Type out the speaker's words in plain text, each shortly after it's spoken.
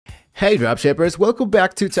Hey dropshippers, welcome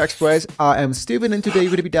back to Aliexpress. I am Steven and today we're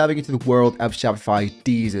going to be diving into the world of Shopify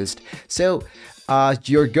DSers. So,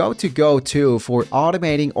 your go-to for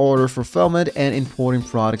automating order fulfillment and importing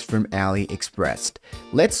products from Aliexpress.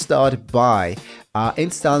 Let's start by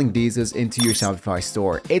installing DSers into your Shopify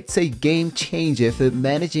store. It's a game changer for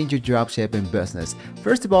managing your dropshipping business.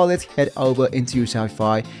 First of all, let's head over into your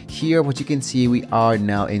Shopify. Here, what you can see, we are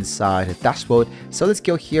now inside the dashboard. So let's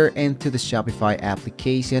go here into the Shopify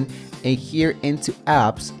application and here into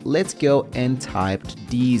apps, let's go and type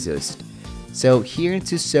DSers. So here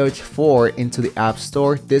into search for into the App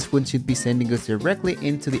Store, this one should be sending us directly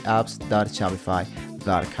into the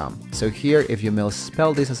apps.shopify.com. So here, if you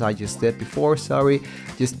misspell this as I just did before, sorry,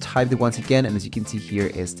 just type it once again, and as you can see here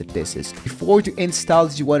is the DSers. Before you install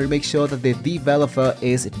this, you want to make sure that the developer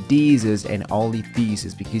is DSers and only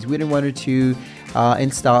DSers, because we don't want to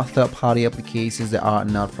install third-party applications that are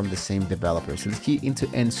not from the same developer. So let's key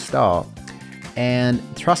into install. And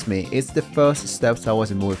trust me, it's the first step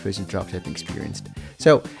towards a more efficient dropshipping experience.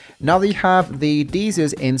 So now that you have the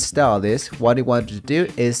DSers installed, what you want to do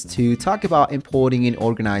is to talk about importing and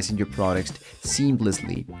organizing your products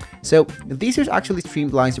seamlessly. So DSers actually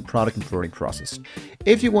streamlines the product importing process.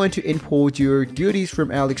 If you want to import your goodies from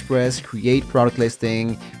Aliexpress, create product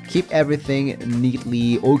listing, keep everything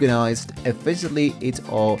neatly organized, efficiently, it's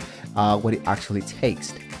all what it actually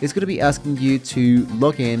takes. It's going to be asking you to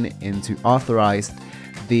log in and to authorize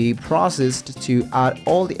the process to add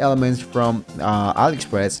all the elements from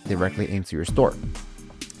Aliexpress directly into your store.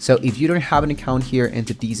 So if you don't have an account here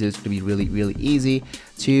into DSers, it's going to be really easy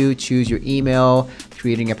to choose your email,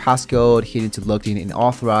 creating a passcode, hitting to log in and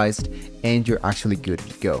authorized, and you're actually good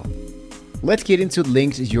to go. Let's get into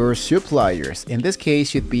links your suppliers. In this case,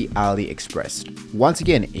 should be Aliexpress. Once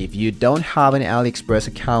again, if you don't have an Aliexpress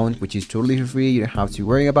account, which is totally free, you don't have to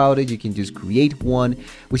worry about it. You can just create one,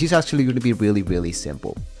 which is actually going to be really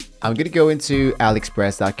simple. I'm going to go into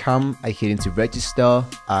aliexpress.com. I hit into register,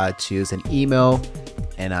 choose an email,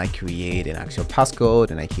 and I create an actual passcode,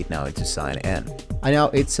 and I hit now into sign in. I know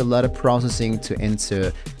it's a lot of processing to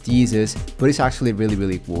enter DSers, but it's actually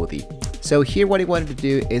really worthy. So here what I wanted to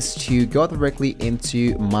do is to go directly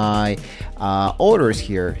into my orders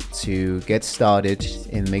here to get started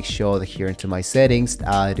and make sure that here into my settings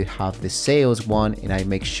I do have the sales one, and I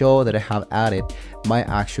make sure that I have added my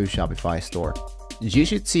actual Shopify store. You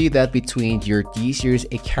should see that between your DSers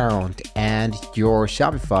account and your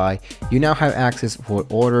Shopify, you now have access for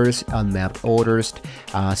orders, unmapped orders,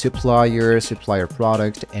 supplier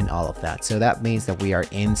product, and all of that. So that means that we are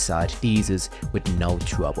inside DSers with no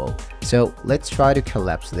trouble. So let's try to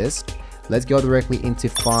collapse this. Let's go directly into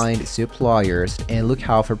find suppliers and look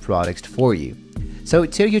out for products for you. So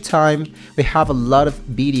take your time. We have a lot of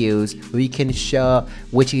videos where you can show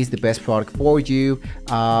which is the best product for you,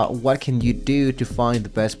 what can you do to find the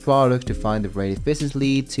best product, to find the right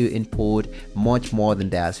efficiently, to import much more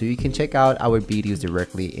than that. So you can check out our videos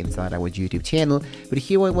directly inside our YouTube channel. But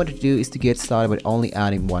here what I want to do is to get started with only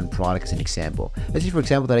adding one product as an example. Let's say for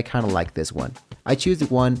example that I kind of like this one. I choose the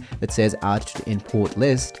one that says add to the import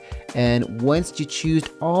list, and once you choose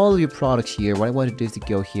all of your products here, what I want to do is to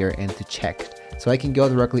go here and to check. So I can go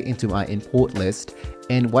directly into my import list,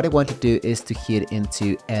 and what I want to do is to hit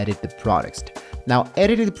into edit the products. Now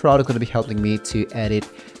editing the product is going to be helping me to edit,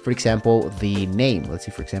 for example, the name. Let's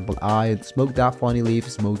see, for example, I smoke that funny leaf,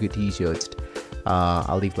 smoke a t-shirts.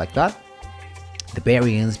 I'll leave like that. The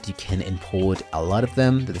variants, you can import a lot of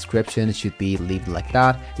them. The description should be leave like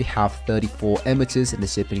that. We have 34 images, and the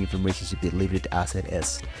shipping information should be leave it as it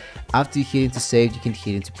is. After you hit into save, you can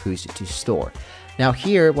hit into push to store. Now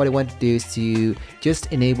here, what I want to do is to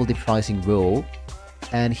just enable the pricing rule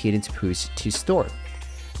and hit into push to store.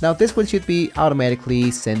 Now this one should be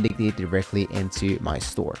automatically sending it directly into my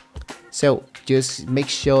store. So just make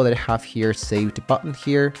sure that I have here saved button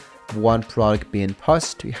here. One product being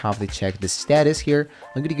pushed, we have to check the status here.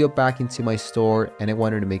 I'm going to go back into my store, and I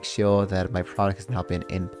wanted to make sure that my product has now been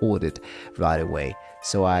imported right away.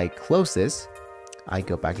 So I close this, I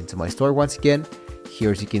go back into my store once again.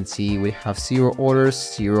 Here, as you can see, we have 0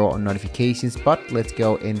 orders, 0 notifications, but let's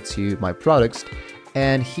go into my products,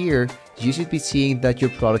 and here you should be seeing that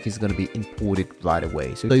your product is going to be imported right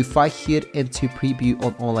away. So if I hit into preview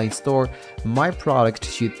on online store, my product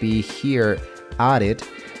should be here added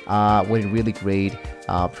with a really great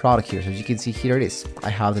product here. So as you can see, here it is. I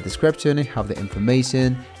have the description, I have the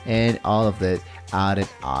information, and all of that added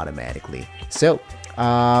automatically. So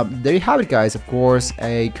there you have it, guys. Of course,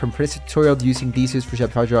 a comprehensive tutorial using DSers for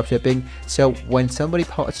Shopify dropshipping. So when somebody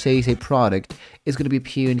purchases a product, it's going to be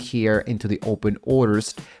appearing here into the open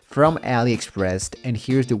orders from Aliexpress, and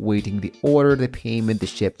here's the waiting, the order, the payment, the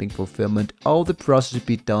shipping, fulfillment. All the process will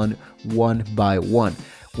be done one by one.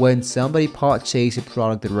 When somebody purchases a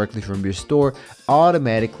product directly from your store,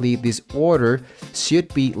 automatically this order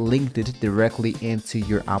should be linked directly into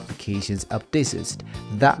your applications of DSers.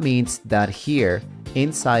 That means that here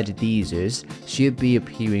inside the DSers should be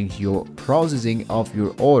appearing your processing of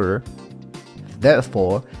your order.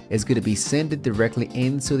 Therefore, it's going to be sent directly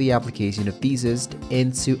into the application of DSers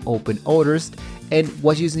into open orders. And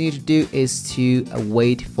what you just need to do is to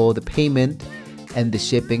wait for the payment, and the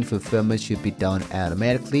shipping fulfillment should be done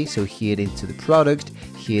automatically. So head into the product,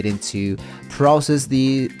 head into process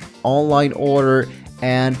the online order,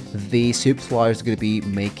 and the supplier is going to be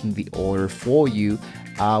making the order for you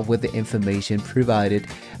with the information provided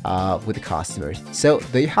with the customers. So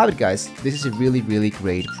there you have it, guys. This is a really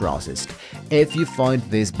great process. If you find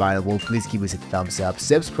this valuable, please give us a thumbs up,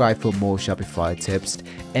 subscribe for more Shopify tips,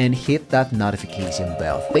 and hit that notification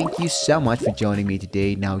bell. Thank you so much for joining me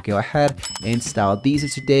today. Now go ahead and install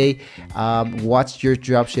these today. Watch your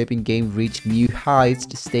dropshipping game reach new heights.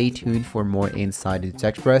 Stay tuned for more insight into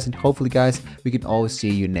Aliexpress, and hopefully, guys, we can all see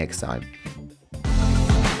you next time.